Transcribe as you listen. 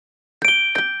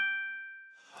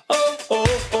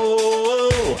oh,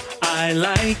 oh, I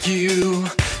like you.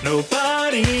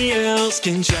 Nobody else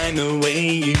can shine the way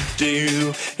you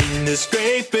do. In this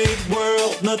great big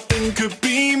world, nothing could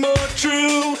be more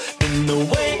true than the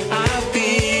way I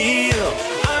feel.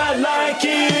 I like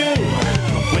you.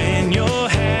 When you're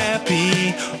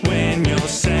happy, when you're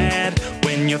sad,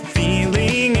 when you're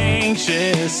feeling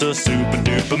anxious or super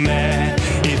duper mad.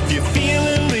 If you feel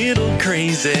a little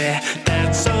crazy,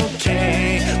 that's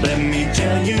okay. Let me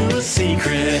tell you a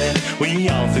secret. We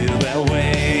all feel that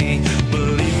way.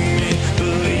 Believe me,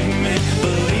 believe me,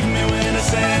 believe me when I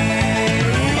say,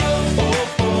 oh,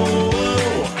 oh, oh,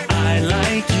 oh, I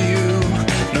like you.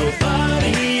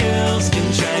 Nobody else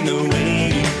can shine the way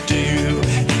you do.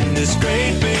 In this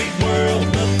great big world,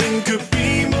 nothing could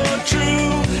be more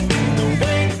true than the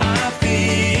way I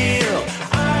feel.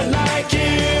 I like you.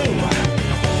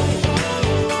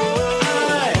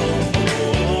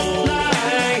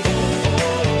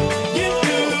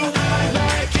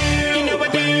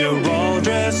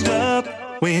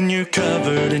 When you're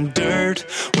covered in dirt,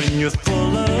 when you're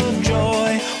full of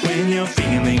joy, when your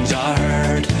feelings are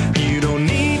hurt, you don't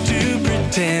need to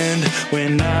pretend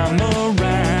when I'm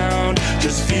around.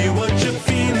 Just feel what you're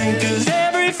feeling, 'cause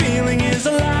every feeling is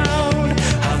allowed.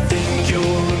 I think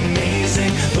you're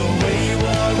amazing the way you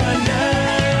are right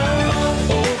now.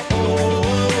 Oh, oh,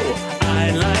 oh,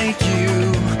 I like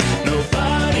you.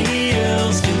 Nobody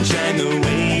else can shine the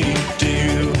way you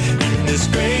do. In this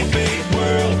great big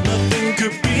world, nothing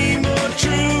could be more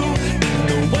true than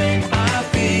the way I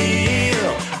feel.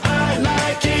 I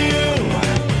like you.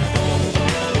 I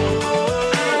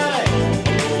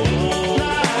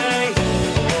like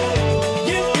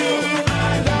you.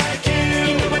 I like you.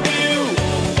 You know I do.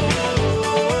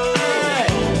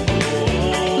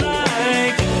 I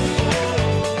like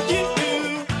you.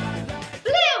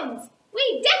 Balloons! We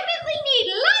definitely need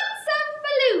lots of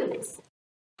balloons.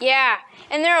 Yeah,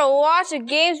 and there are lots of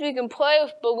games we can play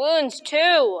with balloons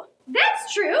too.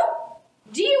 That's true.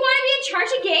 Do you want to be in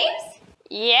charge of games?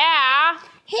 Yeah.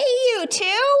 Hey, you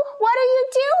two! What are you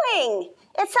doing?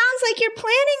 It sounds like you're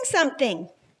planning something.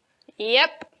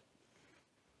 Yep.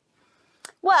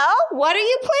 Well, what are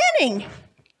you planning?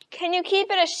 Can you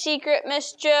keep it a secret,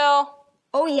 Miss Jill?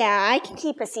 Oh, yeah, I can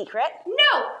keep a secret.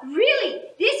 No, really.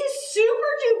 This is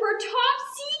super duper top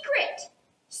secret.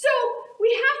 So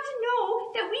we have to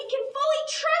know that we can fully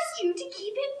trust you to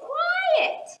keep it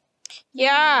quiet.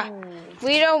 Yeah.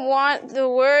 We don't want the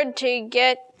word to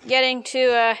getting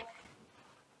to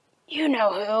you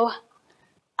know who.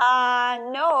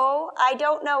 No, I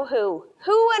don't know who.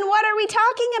 Who and what are we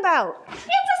talking about? It's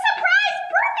a surprise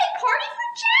birthday party for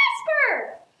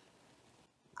Jasper.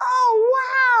 Oh,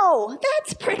 wow!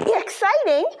 That's pretty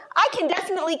exciting. I can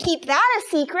definitely keep that a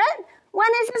secret.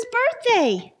 When is his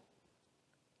birthday?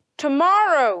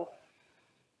 Tomorrow.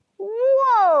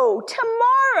 Whoa,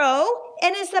 tomorrow?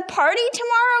 And is the party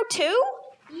tomorrow too?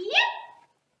 Yep.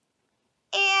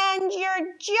 And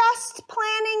you're just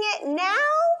planning it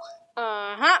now?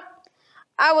 Uh-huh.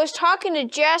 I was talking to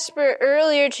Jasper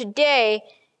earlier today,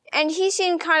 and he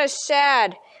seemed kind of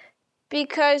sad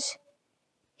because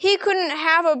he couldn't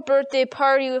have a birthday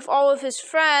party with all of his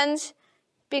friends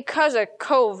because of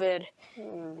COVID.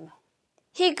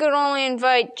 He could only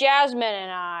invite Jasmine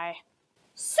and I.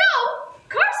 So,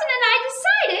 Carson and I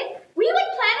decided we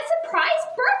would plan a surprise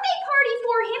birthday party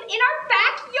for him in our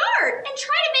backyard and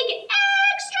try to make it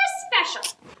extra special.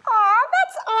 Aw,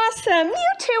 that's awesome. You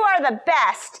two are the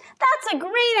best. That's a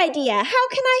great idea. How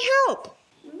can I help?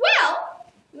 Well,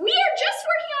 we are just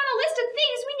working on a list of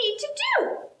things we need to do.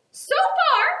 So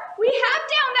far, we have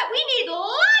down that we need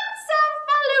lots of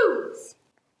balloons.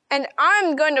 And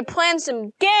I'm going to plan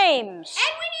some games.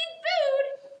 And we need food.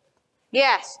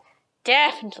 Yes,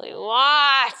 definitely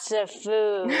lots of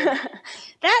food.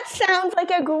 That sounds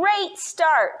like a great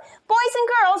start. Boys and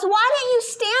girls, why don't you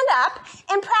stand up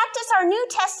and practice our New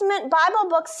Testament Bible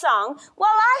book song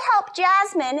while I help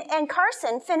Jasmine and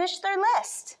Carson finish their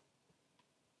list.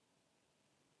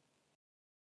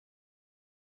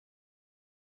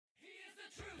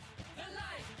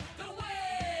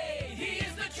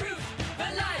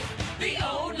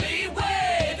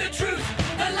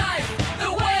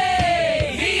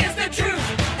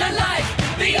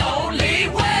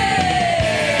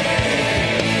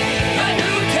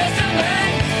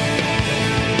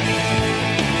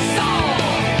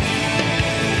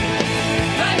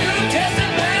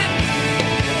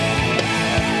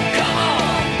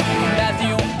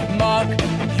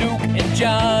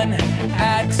 John,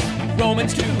 Acts,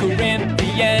 Romans, 2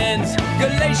 Corinthians,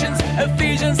 Galatians,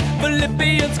 Ephesians,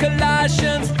 Philippians,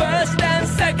 Colossians, 1st and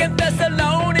 2nd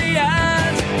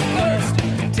Thessalonians,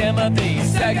 1st Timothy,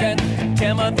 2nd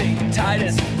Timothy,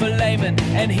 Titus, Philemon,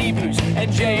 and Hebrews, and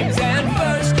James, and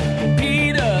 1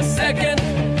 Peter, 2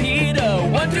 Peter,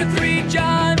 1, 2, 3,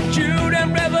 John, Jude,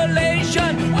 and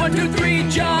Revelation. 1, 2, 3,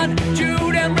 John,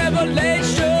 Jude, and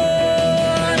Revelation.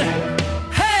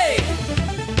 Hey,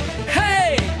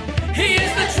 hey, he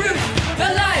is the truth,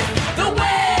 the life, the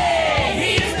way.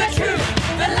 He is the truth,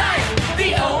 the life,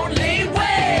 the only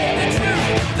way. The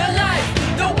truth, the life,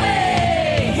 the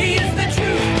way. He is the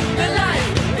truth, the life,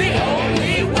 the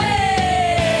only way.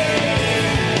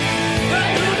 The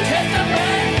New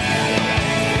Testament.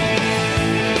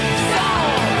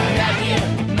 Psalm, Matthew,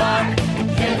 Mark,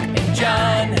 Luke, and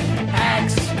John.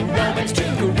 Acts, Romans, 2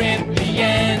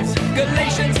 Corinthians,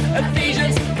 Galatians,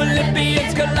 Ephesians,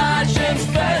 Philippians, Colossians,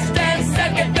 1st and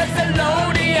 2nd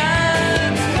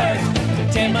Thessalonians,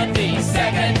 1 Timothy, 2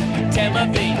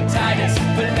 Timothy, Titus,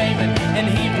 Philemon, and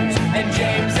Hebrews, and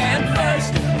James, and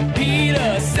 1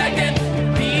 Peter, 2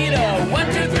 Peter, 1,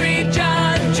 2, 3,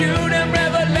 John, Jude, and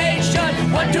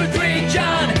Revelation. 1, 2, 3,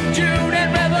 John, Jude,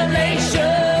 and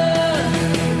Revelation.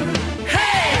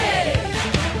 Hey,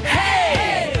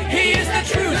 hey, he is the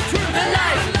truth, the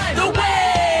life, the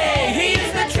way. He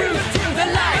is the truth, the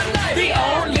life, the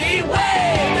only way.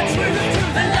 The truth,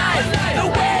 the life, the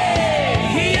way.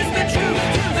 He is the truth,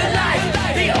 the life,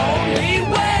 the only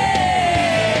way.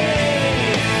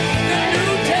 The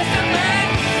New Testament.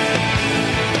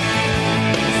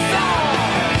 Psalm.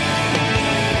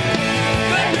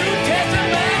 The New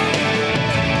Testament.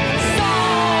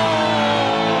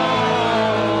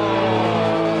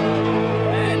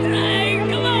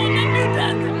 Come on, the New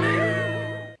Testament.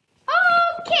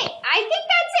 Okay, I think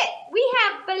that's it. We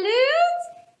have balloons,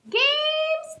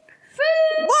 games,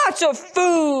 food. Lots of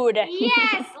food.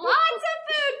 Yes, lots of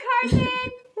food, Carson.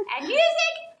 And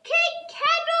music, cake,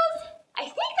 candles. I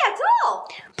think that's all.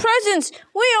 Presents.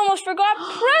 We almost forgot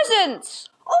presents.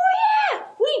 Oh, yeah,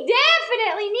 we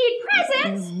definitely need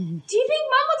presents. Do you think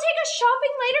Mom will take us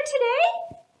shopping later today?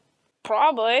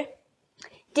 Probably.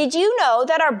 Did you know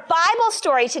that our Bible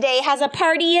story today has a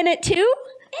party in it too?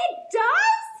 It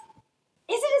does?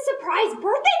 Is it a surprise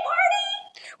birthday party?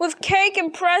 With cake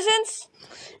and presents?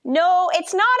 No,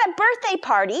 it's not a birthday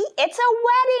party. It's a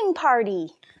wedding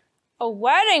party. A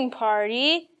wedding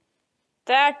party?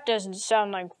 That doesn't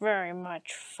sound like very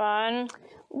much fun.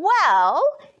 Well,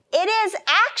 it is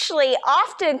actually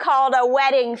often called a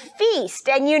wedding feast,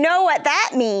 and you know what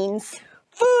that means.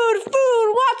 Food,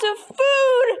 food, lots of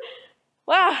food.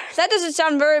 Wow, that doesn't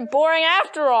sound very boring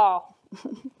after all.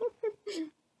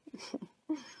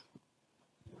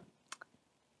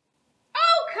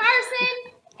 Oh,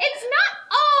 Carson, it's not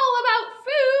all about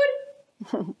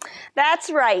food.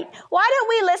 That's right. Why don't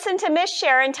we listen to Miss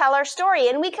Sharon tell our story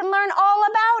and we can learn all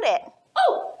about it?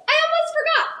 Oh, I almost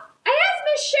forgot. I asked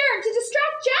Miss Sharon to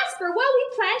distract Jasper while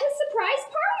we planned his surprise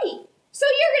party. So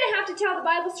you're going to have to tell the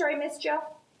Bible story, Miss Jo.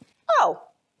 Oh,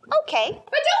 okay.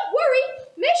 But don't worry,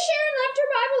 Miss Sharon left her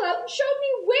Bible out and showed me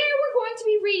where we're going to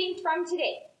be reading from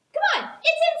today. Come on,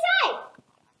 it's inside.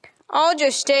 I'll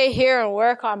just stay here and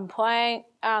work on playing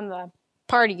on the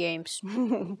party games.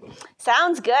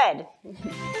 Sounds good.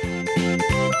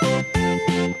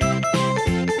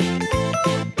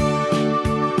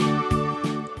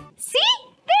 See,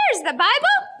 there's the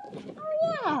Bible. Oh,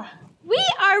 yeah. We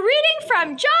are reading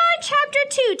from John chapter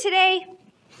 2 today.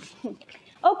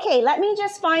 Okay, let me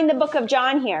just find the book of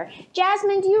John here.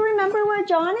 Jasmine, do you remember where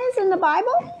John is in the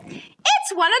Bible?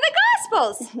 It's one of the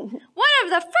Gospels, one of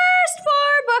the first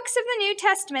 4 books of the New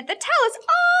Testament that tell us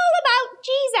all about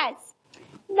Jesus.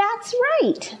 That's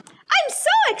right. I'm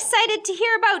so excited to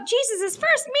hear about Jesus'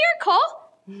 first miracle.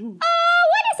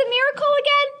 What is a miracle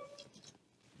again?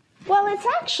 Well, it's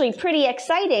actually pretty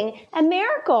exciting. A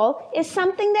miracle is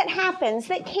something that happens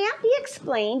that can't be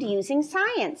explained using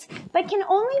science, but can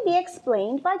only be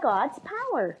explained by God's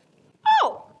power.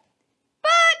 Oh,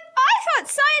 but I thought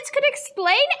science could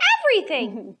explain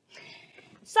everything.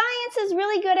 Science is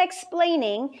really good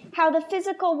explaining how the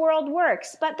physical world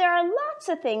works, but there are lots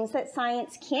of things that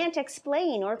science can't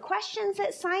explain or questions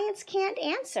that science can't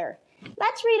answer.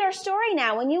 Let's read our story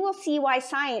now, and you will see why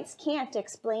science can't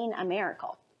explain a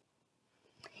miracle.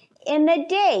 In the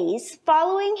days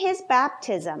following his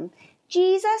baptism,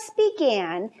 Jesus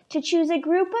began to choose a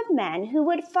group of men who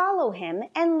would follow him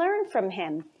and learn from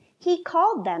him. He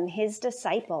called them his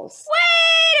disciples.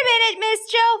 Wait a minute, Miss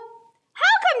Jo.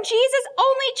 How come Jesus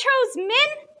only chose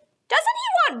men? Doesn't he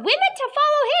want women to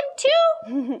follow him too?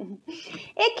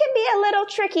 It can be a little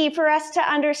tricky for us to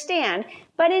understand,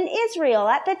 but in Israel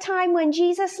at the time when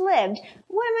Jesus lived,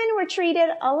 women were treated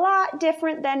a lot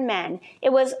different than men.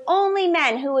 It was only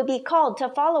men who would be called to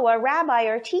follow a rabbi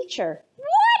or teacher.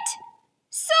 What?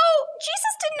 So Jesus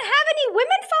didn't have any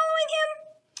women following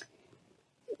him?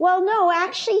 Well, no,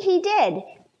 actually he did.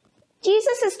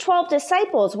 Jesus' 12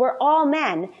 disciples were all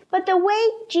men, but the way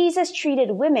Jesus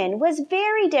treated women was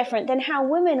very different than how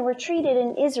women were treated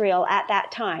in Israel at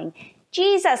that time.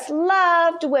 Jesus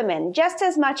loved women just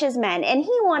as much as men, and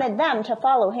he wanted them to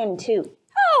follow him too.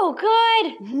 Oh,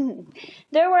 good.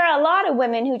 There were a lot of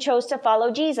women who chose to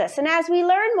follow Jesus, and as we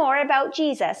learn more about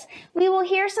Jesus, we will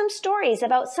hear some stories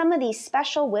about some of these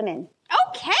special women.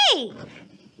 Okay.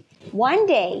 One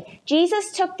day,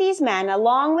 Jesus took these men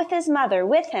along with his mother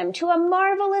with him to a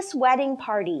marvelous wedding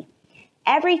party.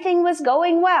 Everything was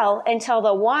going well until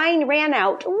the wine ran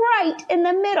out right in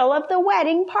the middle of the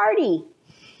wedding party.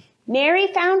 Mary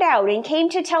found out and came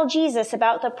to tell Jesus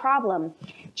about the problem.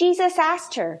 Jesus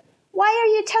asked her, "Why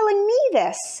are you telling me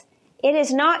this? It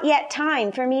is not yet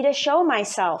time for me to show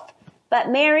myself." But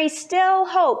Mary still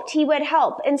hoped he would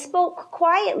help and spoke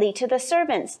quietly to the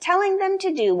servants, telling them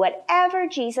to do whatever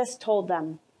Jesus told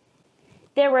them.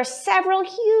 There were several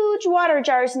huge water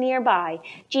jars nearby.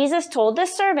 Jesus told the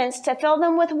servants to fill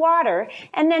them with water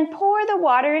and then pour the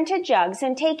water into jugs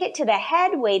and take it to the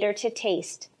head waiter to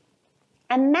taste.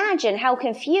 Imagine how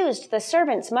confused the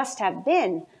servants must have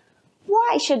been.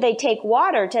 Why should they take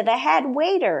water to the head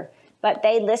waiter? But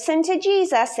they listened to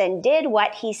Jesus and did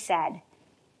what he said.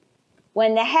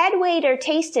 When the head waiter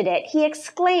tasted it, he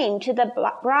exclaimed to the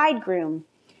bridegroom,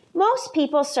 "Most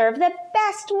people serve the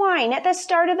best wine at the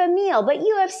start of a meal, but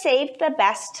you have saved the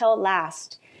best till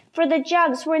last." For the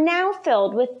jugs were now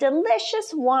filled with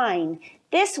delicious wine.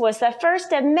 This was the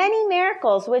first of many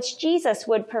miracles which Jesus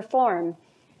would perform.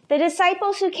 The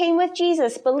disciples who came with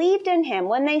Jesus believed in him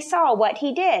when they saw what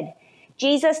he did.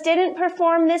 Jesus didn't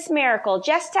perform this miracle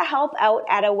just to help out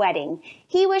at a wedding.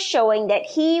 He was showing that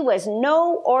he was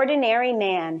no ordinary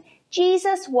man.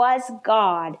 Jesus was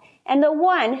God, and the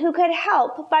one who could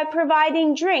help by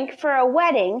providing drink for a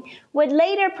wedding would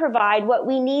later provide what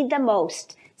we need the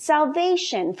most,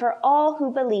 salvation for all who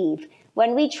believe.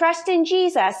 When we trust in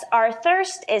Jesus, our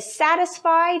thirst is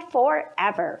satisfied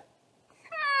forever.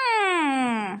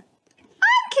 I'm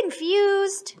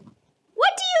confused.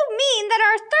 What do you mean that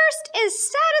our thirst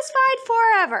is satisfied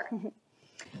forever?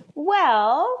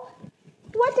 Well,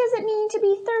 what does it mean to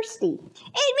be thirsty?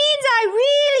 It means I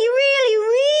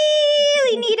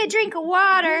really need a drink of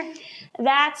water.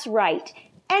 That's right.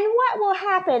 And what will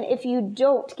happen if you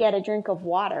don't get a drink of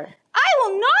water? I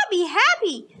will not be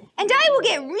happy, and I will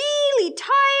get really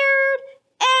tired,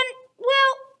 and,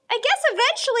 well, I guess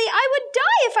eventually I would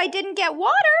die if I didn't get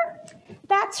water.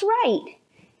 That's right.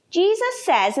 Jesus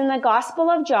says in the Gospel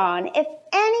of John, "If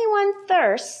anyone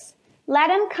thirsts, let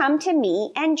him come to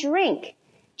me and drink."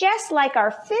 Just like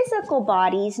our physical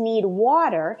bodies need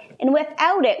water, and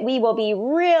without it we will be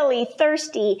really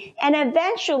thirsty and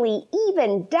eventually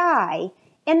even die,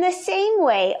 in the same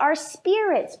way our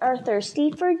spirits are thirsty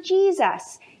for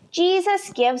Jesus.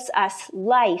 Jesus gives us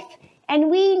life, and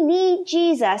we need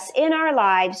Jesus in our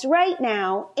lives right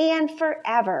now and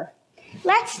forever.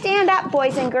 Let's stand up,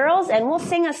 boys and girls, and we'll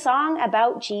sing a song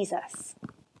about Jesus.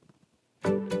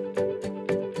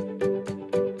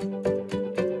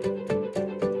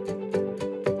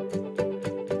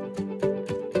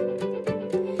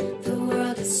 The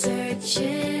world is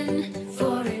searching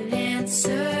for an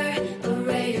answer, a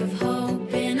ray of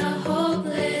hope in a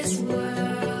hopeless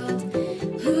world.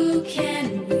 Who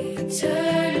can we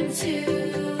turn to?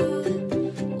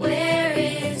 Where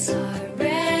is our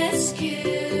rescue?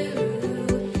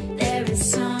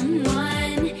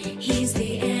 Someone, he's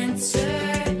the answer,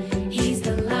 he's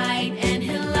the light and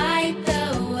he'll light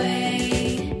the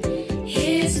way.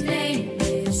 His name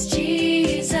is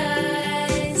Jesus,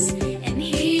 and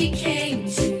he came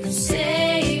to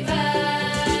save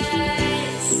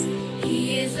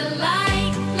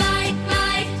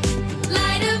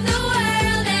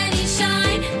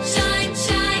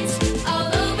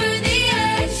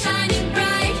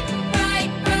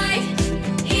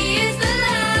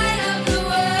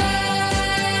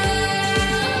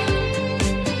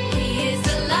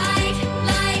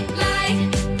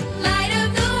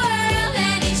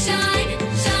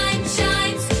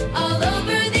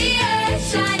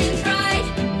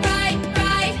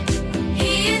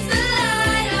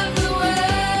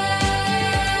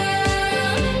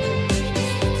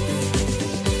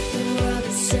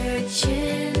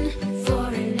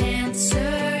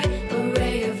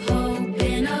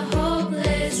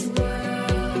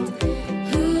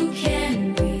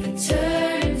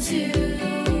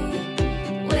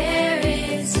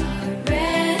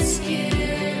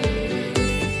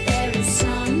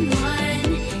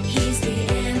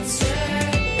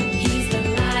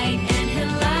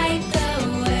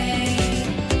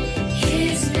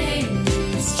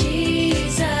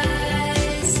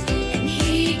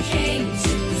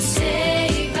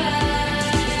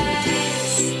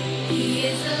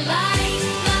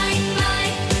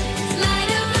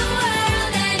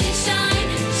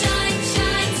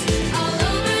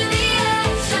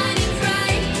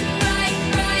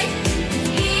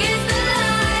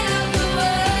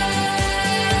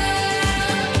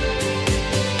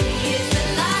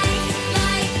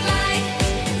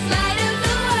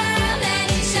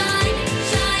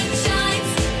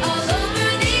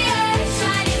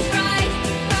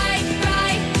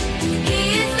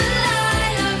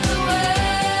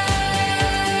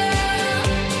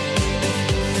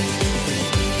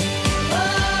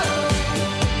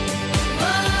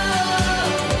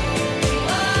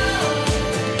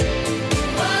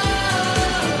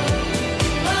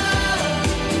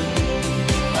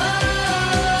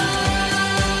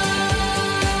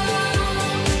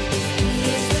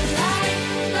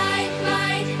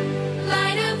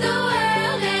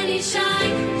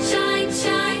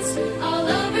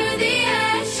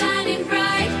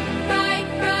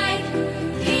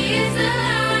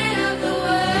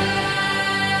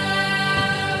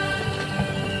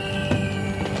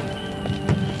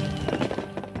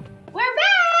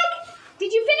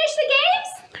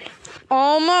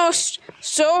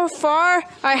So far,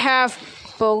 I have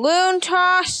balloon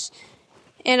toss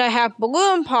and I have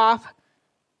balloon pop.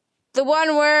 The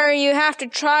one where you have to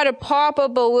try to pop a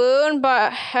balloon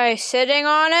by sitting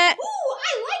on it. Ooh,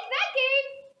 I like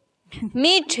that game.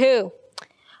 Me too.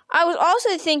 I was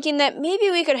also thinking that maybe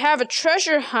we could have a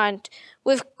treasure hunt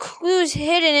with clues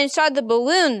hidden inside the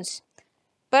balloons.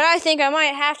 But I think I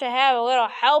might have to have a little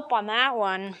help on that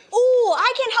one. Ooh,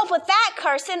 I can help with that,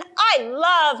 Carson. I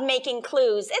love making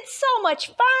clues. It's so much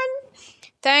fun.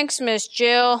 Thanks, Miss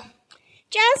Jill.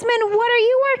 Jasmine, what are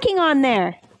you working on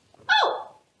there?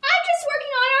 Oh, I'm just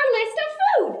working on our list of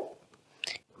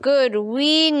food. Good,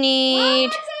 we need...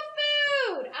 Lots of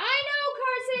food. I know,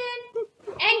 Carson.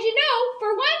 And you know,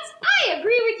 for once, I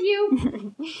agree with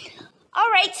you. All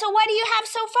right, so what do you have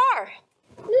so far?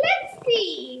 Let's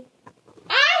see.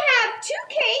 I have 2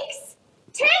 cakes,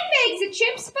 10 bags of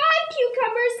chips, 5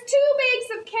 cucumbers, 2 bags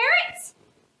of carrots,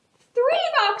 3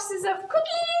 boxes of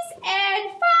cookies, and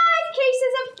 5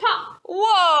 cases of pop.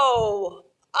 Whoa!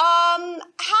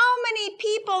 How many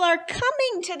people are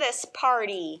coming to this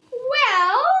party?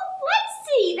 Well, let's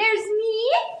see. There's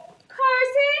me,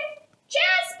 Carson,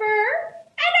 Jasper,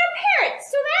 and our parents.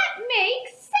 So that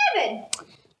makes 7.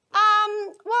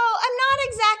 Well, I'm not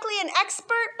exactly an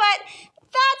expert, but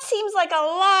that seems like a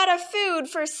lot of food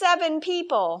for 7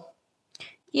 people.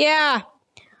 Yeah,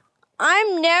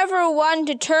 I'm never one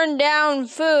to turn down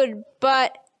food,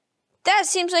 but that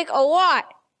seems like a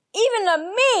lot, even to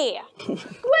me.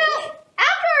 Well,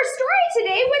 after our story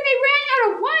today, when they ran out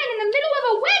of wine in the middle of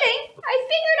a wedding, I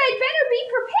figured I'd better be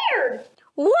prepared.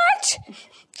 What?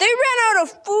 They ran out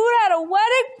of food at a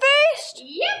wedding feast?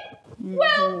 Yep.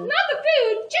 Well, not the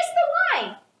food, just the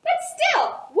wine. But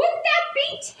still, wouldn't that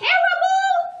be terrible?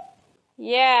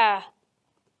 Yeah.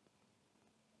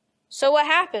 So what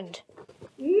happened?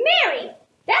 Mary,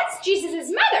 that's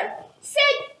Jesus' mother,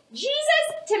 said Jesus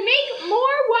to make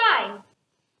more wine.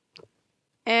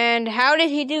 And how did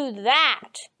he do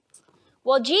that?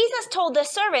 Well, Jesus told the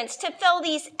servants to fill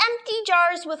these empty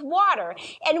jars with water,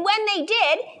 and when they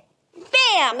did,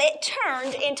 bam, it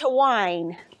turned into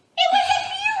wine. It was a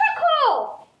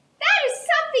miracle! That is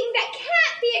something that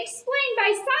can't be explained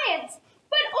by science,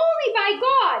 but only by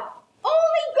God.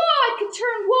 Only God could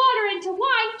turn water into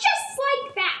wine just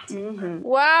like that.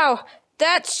 Wow,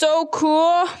 that's so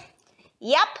cool.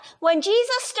 Yep, when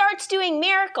Jesus starts doing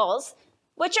miracles,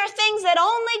 which are things that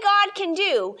only God can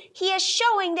do, he is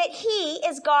showing that he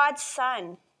is God's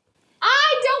son. I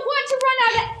don't want to run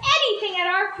out of anything at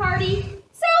our party,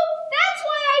 so that's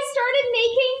why I started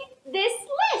making this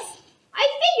list. I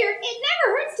figured it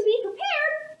never hurts to be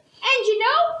prepared. And you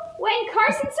know, when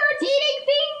Carson starts eating,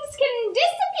 things can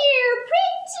disappear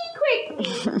pretty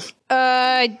quickly.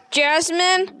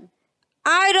 Jasmine,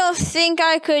 I don't think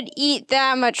I could eat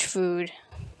that much food.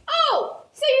 Oh,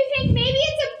 so you think maybe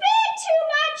it's a bit too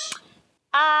much?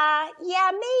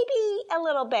 Yeah, maybe a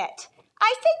little bit.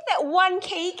 I think that 1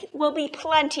 cake will be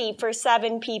plenty for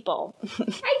 7 people.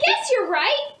 I guess you're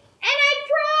right. And I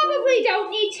probably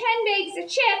don't need 10 bags of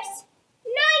chips.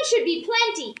 9 should be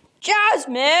plenty.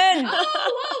 Jasmine! Oh,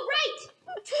 all right.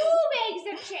 2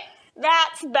 bags of chips.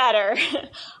 That's better.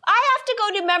 I have to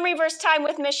go to memory verse time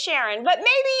with Miss Sharon, but maybe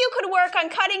you could work on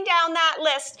cutting down that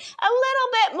list a little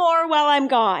bit more while I'm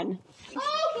gone.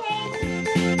 Okay.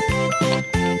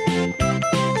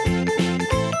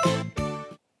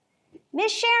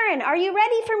 Miss Sharon, are you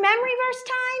ready for memory verse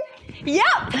time?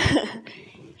 Yep.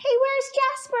 Hey, where's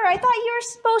Jasper? I thought you were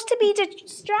supposed to be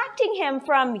distracting him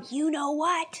from you know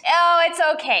what. Oh, it's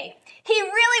okay. He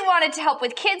really wanted to help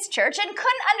with kids' church and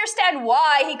couldn't understand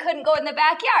why he couldn't go in the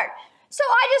backyard. So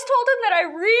I just told him that I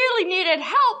really needed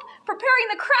help preparing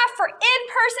the craft for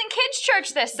in-person kids'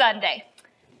 church this Sunday.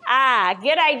 Ah,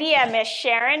 good idea, Miss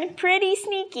Sharon. Pretty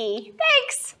sneaky.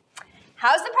 Thanks.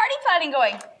 How's the party planning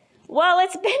going? Well,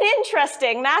 it's been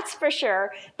interesting, that's for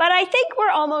sure. But I think we're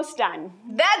almost done.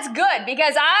 That's good,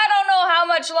 because I don't know how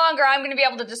much longer I'm going to be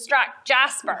able to distract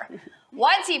Jasper.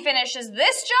 Once he finishes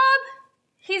this job,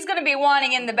 he's going to be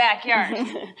wanting in the backyard.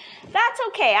 That's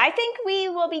okay. I think we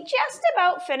will be just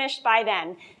about finished by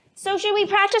then. So should we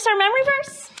practice our memory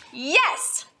verse?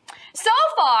 Yes. So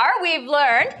far, we've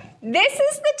learned this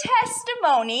is the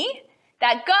testimony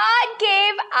that God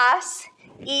gave us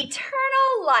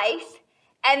eternal life,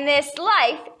 and this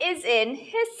life is in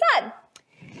his Son.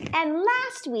 And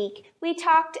last week, we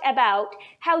talked about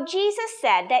how Jesus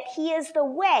said that he is the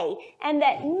way and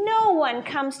that no one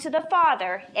comes to the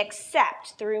Father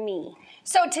except through me.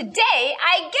 So today,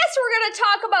 I guess we're going to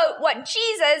talk about what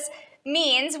Jesus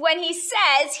means when he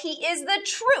says he is the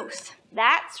truth.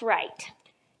 That's right.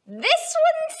 This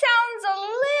one sounds a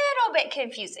little bit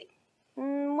confusing.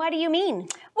 What do you mean?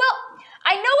 Well,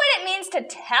 I know what it means to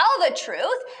tell the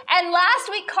truth, and last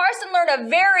week Carson learned a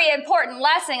very important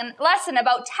lesson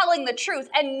about telling the truth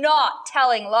and not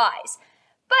telling lies.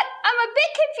 But I'm a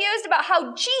bit confused about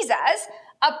how Jesus,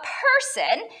 a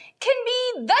person, can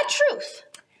be the truth.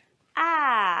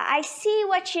 Ah, I see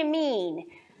what you mean.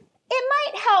 It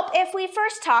might help if we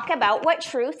first talk about what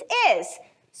truth is.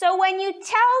 So when you tell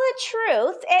the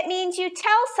truth, it means you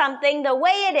tell something the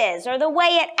way it is or the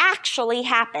way it actually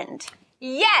happened.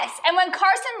 Yes, and when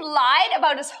Carson lied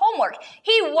about his homework,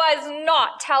 he was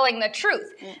not telling the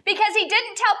truth because he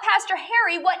didn't tell Pastor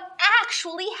Harry what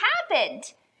actually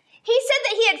happened. He said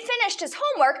that he had finished his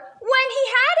homework when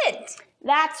he hadn't.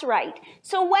 That's right.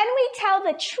 So when we tell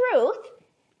the truth,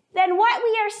 then what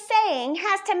we are saying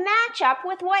has to match up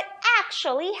with what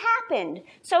actually happened.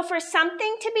 So for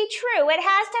something to be true, it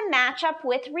has to match up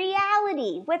with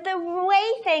reality, with the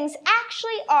way things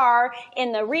actually are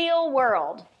in the real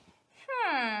world.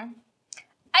 I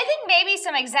think maybe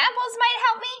some examples might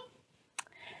help me.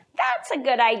 That's a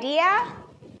good idea.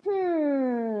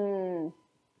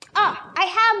 I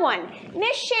have one.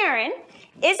 Miss Sharon,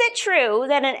 is it true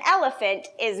that an elephant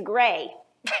is gray?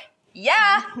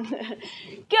 Yeah.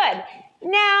 Good.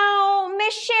 Now,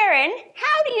 Miss Sharon,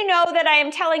 how do you know that I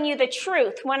am telling you the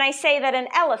truth when I say that an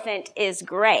elephant is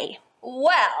gray?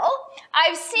 Well,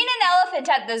 I've seen an elephant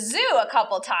at the zoo a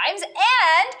couple times,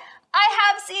 and I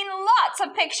have seen lots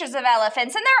of pictures of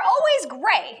elephants, and they're always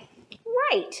gray.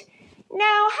 Right.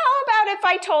 Now, how about if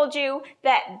I told you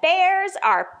that bears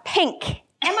are pink?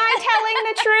 Am I telling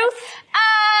the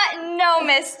truth? No,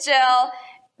 Miss Jill.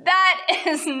 That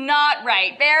is not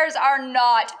right. Bears are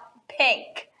not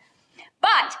pink.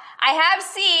 But I have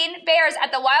seen bears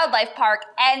at the wildlife park,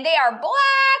 and they are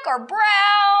black or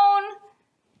brown,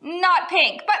 not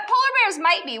pink. But polar bears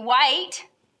might be white.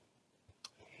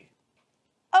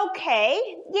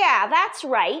 Okay, yeah, that's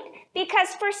right. Because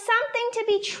for something to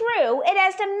be true, it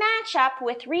has to match up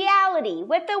with reality,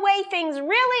 with the way things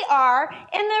really are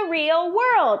in the real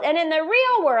world. And in the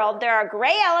real world, there are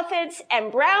gray elephants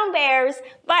and brown bears,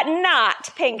 but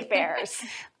not pink bears.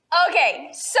 Okay,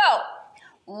 so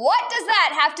what does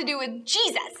that have to do with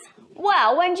Jesus?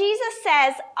 Well, when Jesus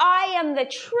says, I am the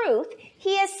truth,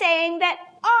 he is saying that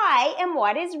I am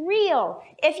what is real.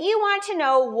 If you want to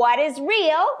know what is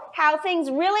real, how things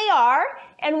really are,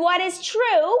 and what is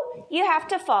true, you have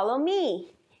to follow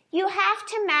me. You have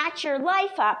to match your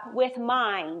life up with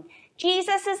mine.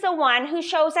 Jesus is the one who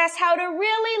shows us how to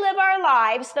really live our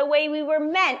lives the way we were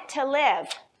meant to live.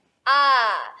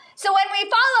 So when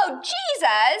we follow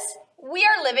Jesus, we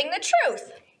are living the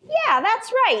truth. Yeah,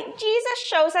 that's right. Jesus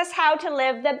shows us how to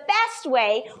live the best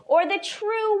way or the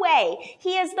true way.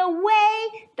 He is the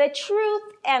way, the truth,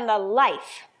 and the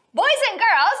life. Boys and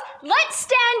girls, let's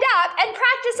stand up and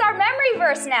practice our memory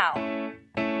verse now.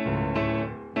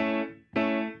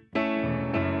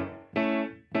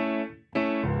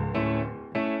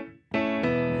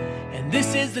 And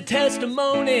this is the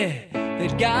testimony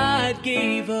that God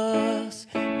gave us,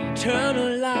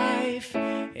 eternal life.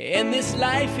 And this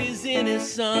life is in his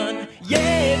Son.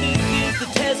 Yeah, this is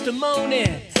the testimony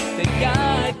that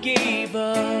God gave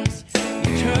us,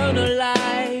 eternal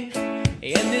life.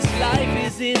 And this life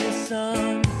is in his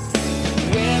Son.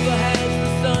 Whoever has the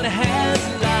Son has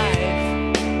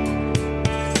life.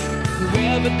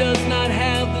 Whoever does not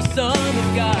have the Son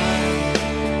of God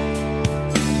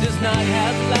does not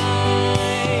have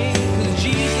life. 'Cause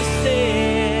Jesus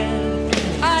said,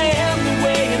 I am the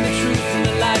way and the truth and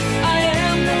the life. I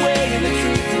am the way and the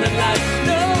truth and the life.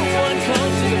 No one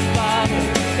comes to the Father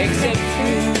except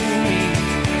through me.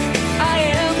 I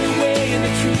am the way and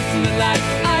the truth and the life.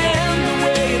 I am the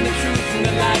way and the truth and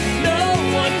the life. No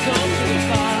one comes to the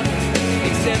Father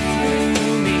except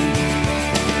through me.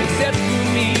 Except through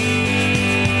me.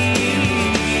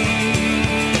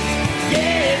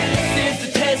 Yeah, this is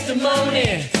the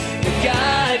testimony that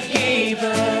God gave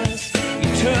us,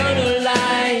 eternal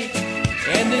life.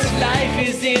 And this life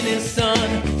is in his Son.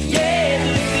 Yeah,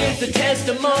 this is the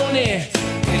testimony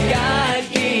that God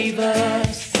gave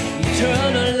us,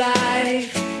 eternal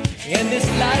life. And this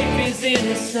life is in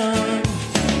his Son.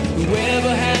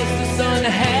 Whoever has the Son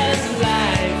has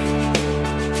life.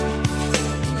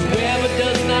 Whoever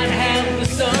does not have the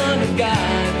Son of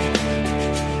God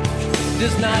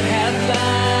does not have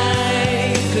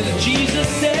life. 'Cause Jesus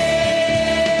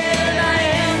said, I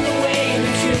am the way and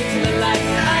the truth and the life.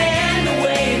 I am the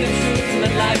way and the truth and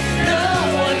the life. No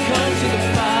one comes to the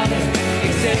Father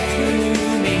except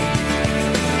through me.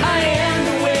 I am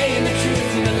the way and the truth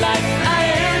and the life. I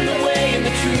am the way and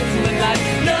the truth and the life.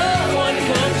 No one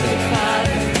comes to the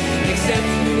Father except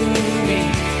through me.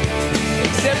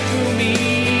 Except through me.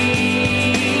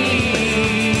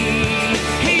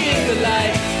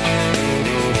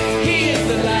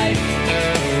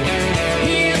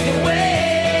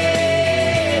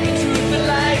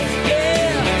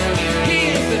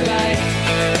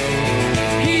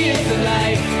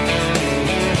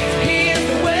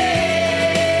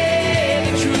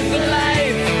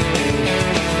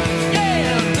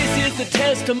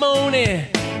 testimony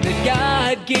that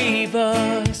God gave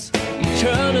us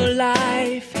eternal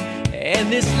life,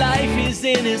 and this life is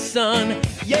in His Son.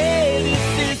 Yeah,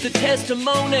 this is the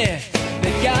testimony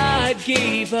that God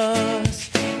gave us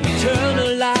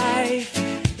eternal life,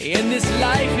 and this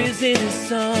life is in His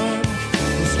Son.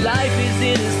 This life is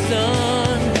in His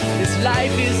Son. This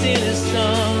life is in His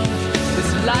Son.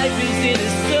 This life is in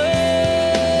His Son.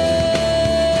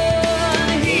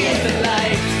 He is the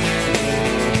light.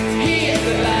 He is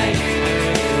the light.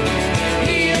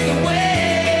 He is the way,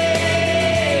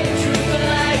 the truth, the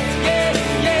light. Yeah,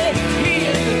 yeah. He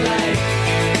is the light.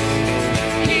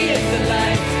 He is the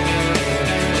light.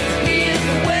 He is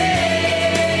the way,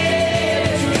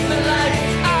 the truth, the light.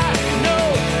 I know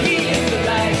He is the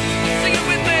light. Sing it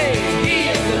with me. He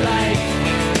is the light.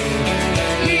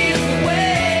 He is the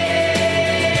way,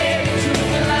 the truth,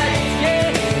 the light. Yeah,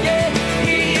 yeah.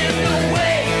 He is the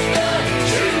way, the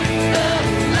truth, the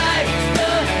light,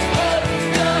 the hope,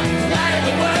 the light of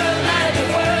the world, light of the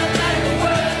world, light of the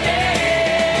world. Yeah,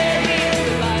 He is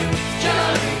the light.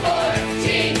 John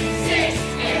 14:6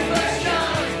 in 1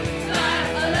 John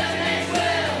 5:11 and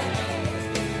 12.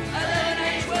 11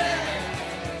 and 12.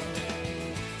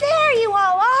 There you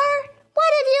all are.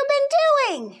 What have you been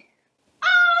doing?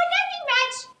 Oh, nothing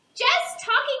much. Just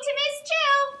talking to Miss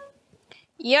Jill.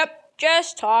 Yep,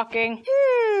 just talking.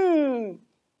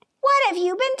 What have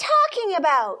you been talking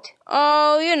about?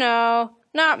 Oh, you know,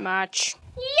 not much.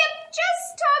 Yep,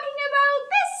 just talking about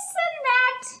this and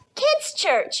that. Kids'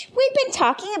 church. We've been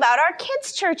talking about our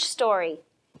kids' church story.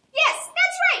 Yes,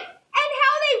 that's right. And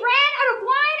how they ran out of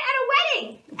wine at a wedding.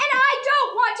 And I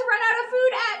don't want to run out of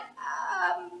food at,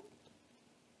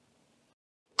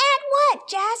 At what,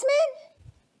 Jasmine?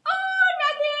 Oh,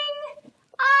 nothing.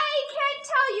 I can't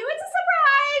tell you. It's a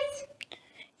surprise.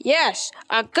 Yes,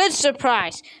 a good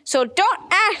surprise. So don't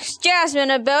ask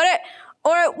Jasmine about it,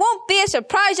 or it won't be a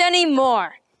surprise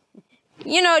anymore.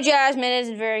 You know Jasmine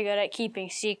isn't very good at keeping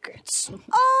secrets. Okay.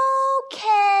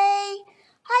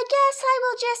 I guess I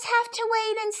will just have to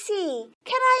wait and see.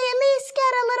 Can I at least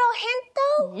get a little hint,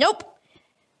 though? Nope.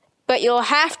 But you'll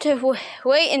have to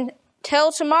wait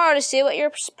until tomorrow to see what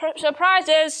your surprise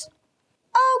is.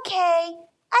 Okay.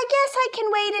 I guess I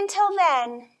can wait until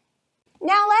then.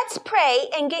 Now let's pray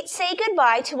and say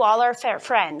goodbye to all our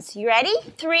friends. You ready?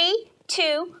 3,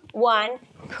 2, 1,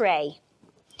 pray.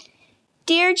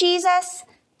 Dear Jesus,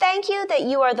 thank you that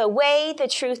you are the way, the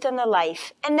truth, and the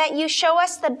life, and that you show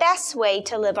us the best way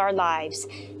to live our lives.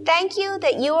 Thank you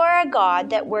that you are a God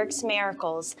that works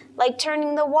miracles, like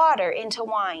turning the water into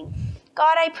wine.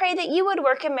 God, I pray that you would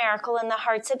work a miracle in the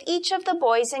hearts of each of the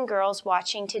boys and girls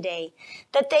watching today,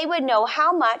 that they would know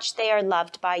how much they are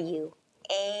loved by you.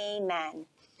 Amen.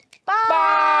 Bye.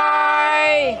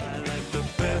 Bye. I like the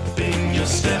pep in your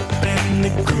step and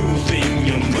the groove in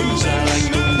your moves. I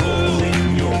like the roll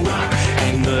in your rock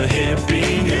and the hip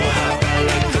in your hop. I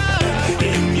like the pep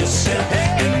in your step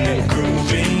and the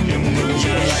groove in your moves. I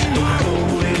like the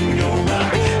roll in your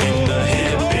rock and the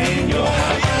hip in your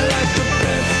hop. I like the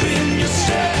pep in your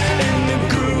step and the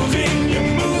groove in your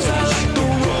moves. I like the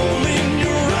roll in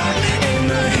your rock and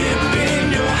the hip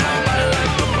in your hop. I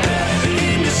like the pep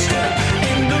in your step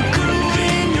and the groove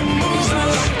in your moves. I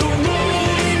like the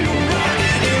roll in your rock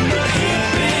and the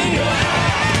hip in your hop.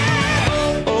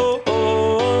 Oh,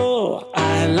 oh,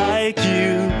 I like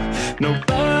you.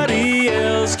 Nobody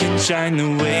else can shine the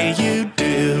way you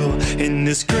do. In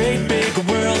this great big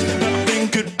world, nothing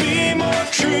could be more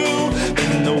true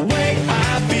than the way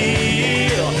I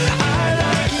feel. I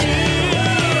like you.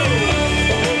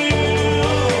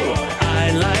 Oh,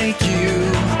 I like you.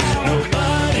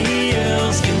 Nobody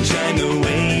else can shine the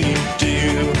way you do.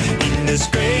 In this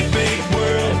great big